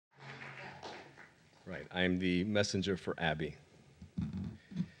Right, I'm the messenger for Abby.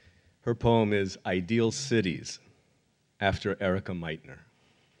 Her poem is Ideal Cities, after Erica Meitner.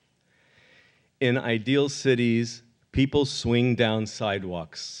 In ideal cities, people swing down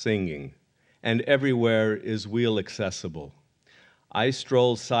sidewalks singing, and everywhere is wheel accessible. I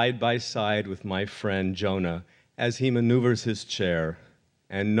stroll side by side with my friend Jonah as he maneuvers his chair,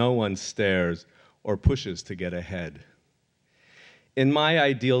 and no one stares or pushes to get ahead. In my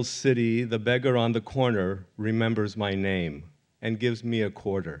ideal city, the beggar on the corner remembers my name and gives me a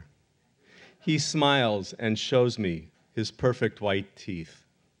quarter. He smiles and shows me his perfect white teeth.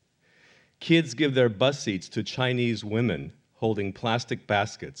 Kids give their bus seats to Chinese women holding plastic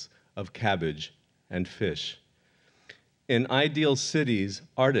baskets of cabbage and fish. In ideal cities,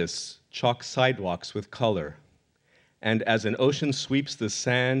 artists chalk sidewalks with color. And as an ocean sweeps the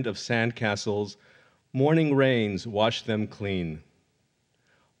sand of sandcastles, morning rains wash them clean.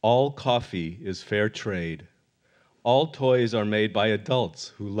 All coffee is fair trade. All toys are made by adults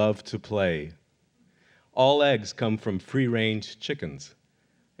who love to play. All eggs come from free-range chickens,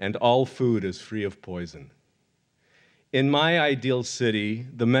 and all food is free of poison. In my ideal city,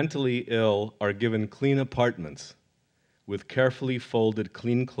 the mentally ill are given clean apartments with carefully folded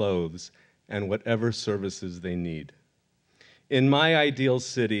clean clothes and whatever services they need. In my ideal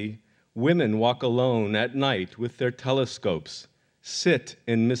city, women walk alone at night with their telescopes, sit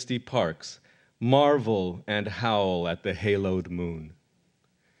in misty parks, marvel and howl at the haloed moon.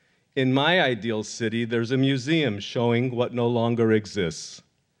 In my ideal city, there's a museum showing what no longer exists.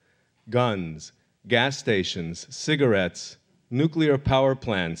 Guns, gas stations, cigarettes, nuclear power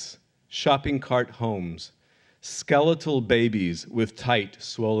plants, shopping cart homes, skeletal babies with tight,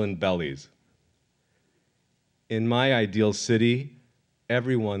 swollen bellies. In my ideal city,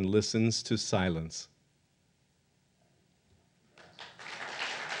 everyone listens to silence.